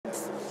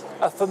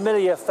a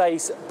familiar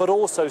face, but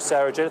also,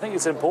 Sarah Jane, I think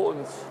it's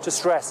important to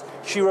stress,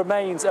 she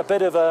remains a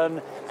bit of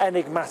an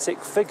enigmatic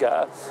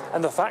figure,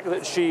 and the fact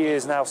that she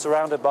is now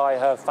surrounded by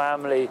her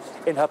family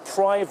in her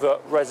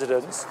private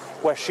residence,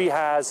 where she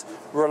has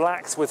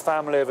relaxed with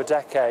family over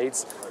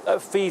decades,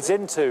 feeds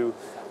into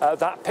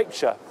that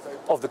picture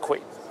of the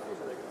Queen.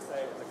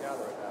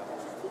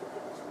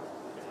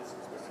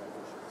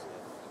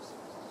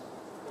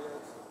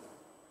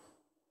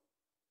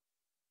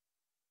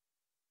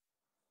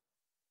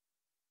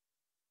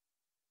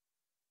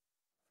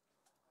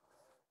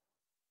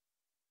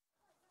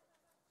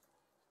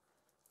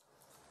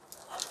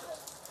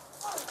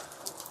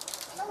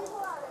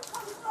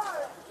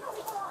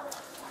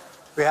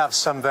 We have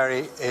some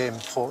very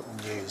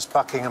important news.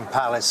 Buckingham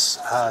Palace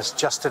has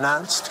just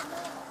announced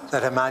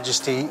that Her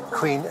Majesty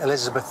Queen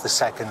Elizabeth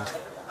II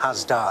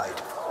has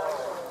died.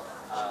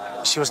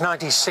 She was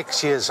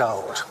 96 years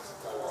old.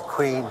 The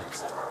Queen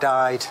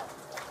died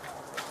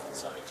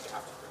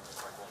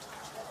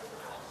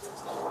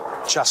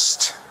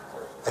just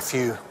a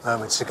few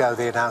moments ago,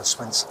 the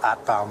announcements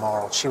at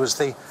Balmoral. She was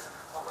the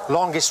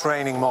longest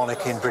reigning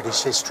monarch in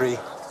British history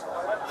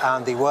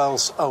and the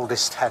world's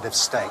oldest head of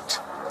state.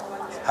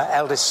 Her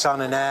eldest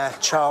son and heir,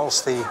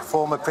 Charles, the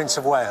former Prince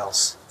of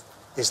Wales,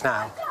 is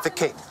now the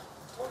King.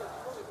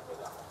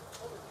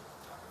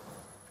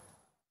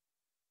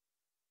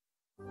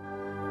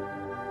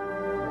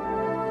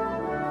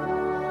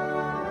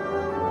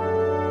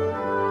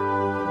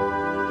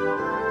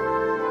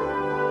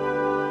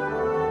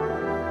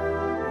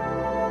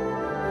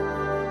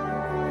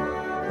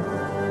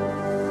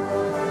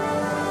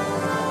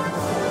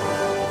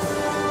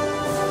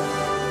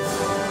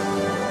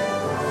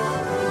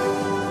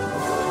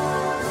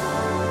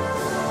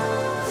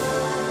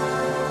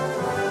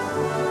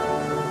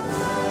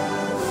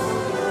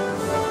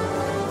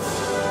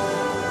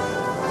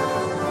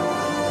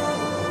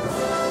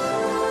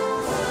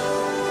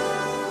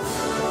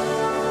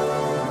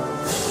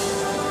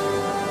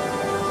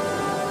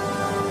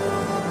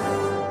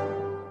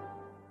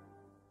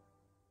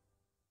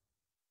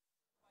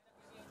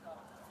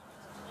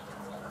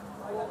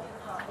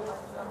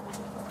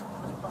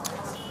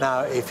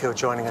 Now, if you're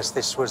joining us,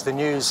 this was the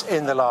news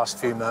in the last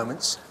few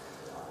moments.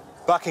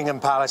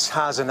 Buckingham Palace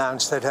has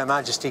announced that Her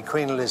Majesty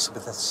Queen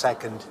Elizabeth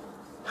II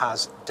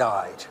has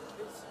died.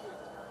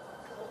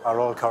 Our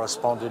royal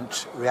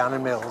correspondent,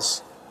 Rhiannon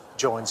Mills,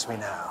 joins me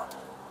now.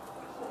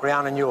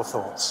 Rhiannon, your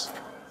thoughts?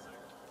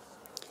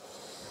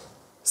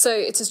 So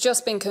it has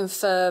just been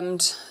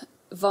confirmed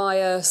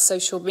via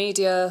social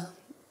media,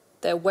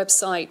 their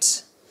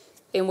website,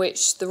 in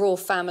which the royal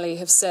family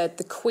have said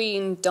the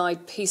Queen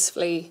died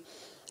peacefully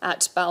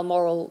at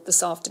Balmoral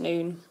this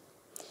afternoon.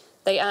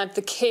 They add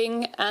the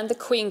King and the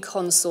Queen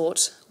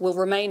Consort will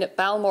remain at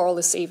Balmoral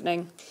this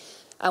evening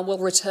and will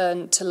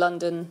return to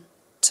London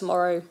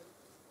tomorrow.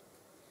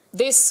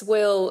 This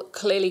will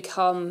clearly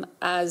come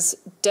as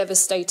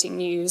devastating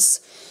news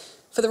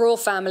for the royal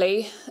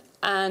family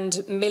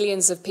and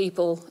millions of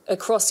people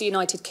across the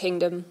United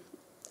Kingdom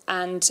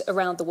and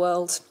around the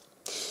world.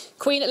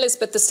 Queen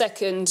Elizabeth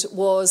II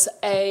was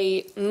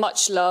a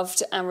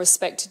much-loved and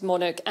respected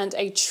monarch and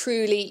a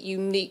truly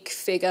unique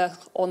figure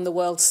on the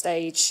world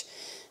stage,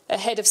 a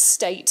head of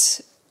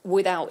state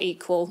without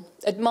equal,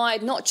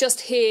 admired not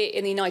just here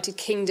in the United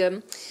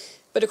Kingdom,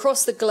 but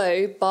across the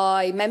globe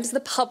by members of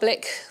the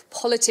public,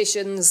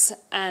 politicians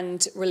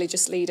and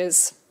religious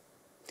leaders.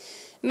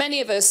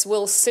 Many of us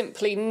will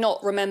simply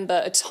not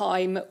remember a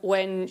time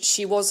when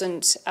she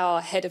wasn't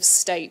our head of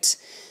state,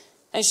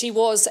 and she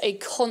was a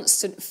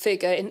constant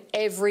figure in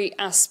every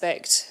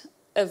aspect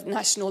of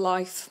national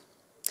life.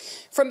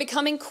 From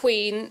becoming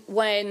queen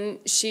when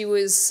she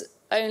was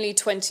only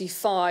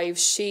 25,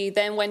 she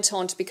then went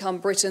on to become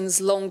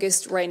Britain's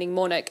longest reigning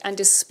monarch and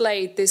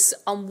displayed this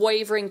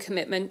unwavering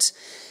commitment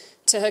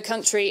to her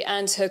country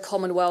and her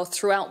Commonwealth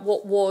throughout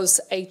what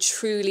was a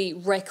truly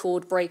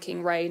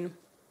record-breaking reign.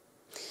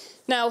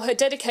 Now, her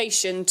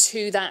dedication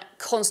to that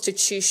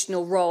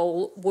constitutional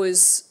role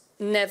was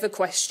never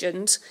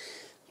questioned,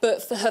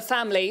 but for her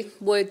family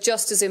were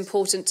just as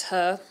important to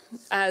her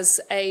as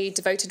a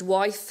devoted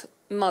wife,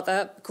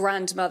 mother,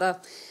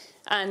 grandmother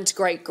and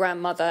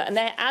great-grandmother. And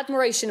their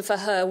admiration for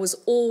her was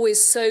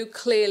always so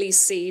clearly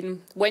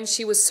seen when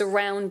she was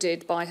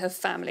surrounded by her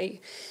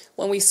family,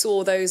 when we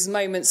saw those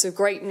moments of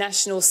great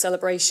national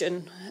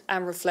celebration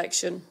and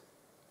reflection.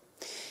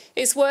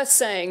 It's worth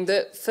saying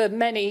that for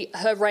many,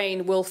 her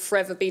reign will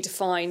forever be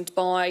defined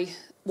by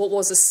what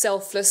was a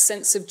selfless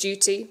sense of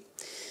duty.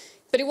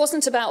 But it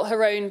wasn't about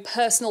her own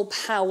personal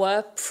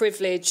power,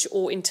 privilege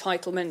or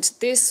entitlement.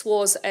 This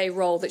was a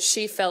role that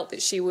she felt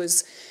that she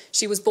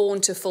was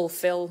born to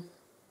fulfil.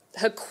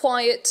 Her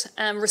quiet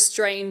and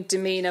restrained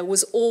demeanour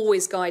was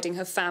always guiding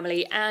her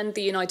family and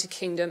the United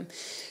Kingdom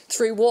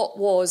through what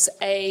was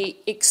an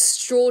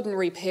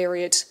extraordinary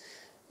period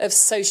of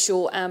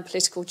social and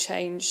political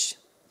change.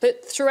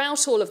 But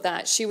throughout all of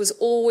that, she was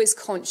always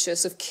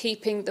conscious of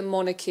keeping the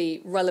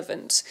monarchy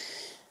relevant,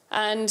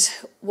 and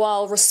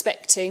while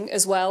respecting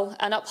as well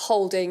and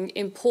upholding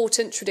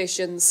important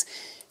traditions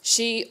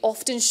She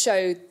often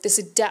showed this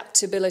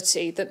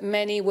adaptability that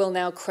many will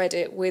now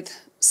credit with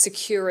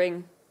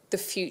securing the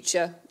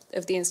future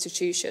of the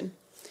institution.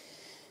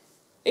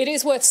 It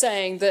is worth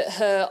saying that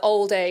her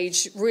old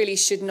age really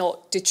should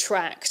not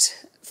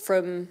detract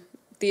from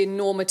the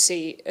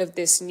enormity of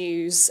this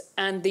news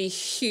and the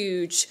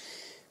huge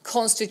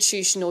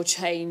constitutional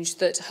change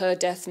that her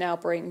death now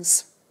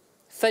brings.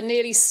 For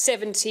nearly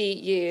 70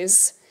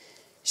 years,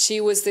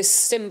 she was this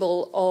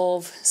symbol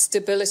of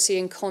stability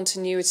and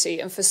continuity,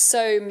 and for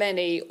so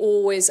many,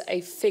 always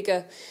a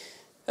figure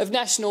of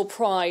national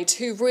pride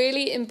who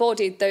really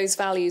embodied those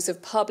values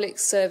of public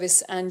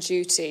service and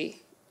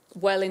duty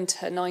well into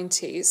her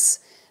 90s,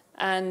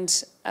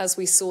 and as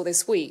we saw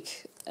this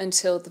week,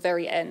 until the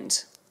very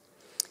end.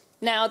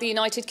 Now, the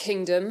United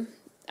Kingdom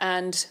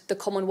and the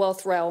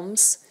Commonwealth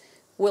realms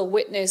will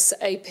witness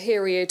a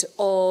period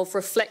of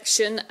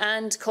reflection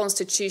and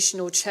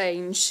constitutional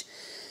change,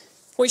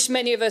 which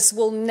many of us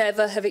will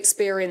never have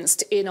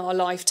experienced in our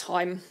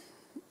lifetime,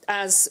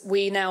 as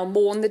we now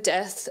mourn the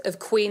death of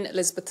Queen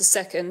Elizabeth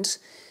II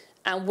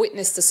and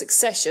witness the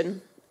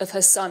succession of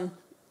her son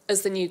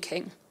as the new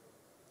king.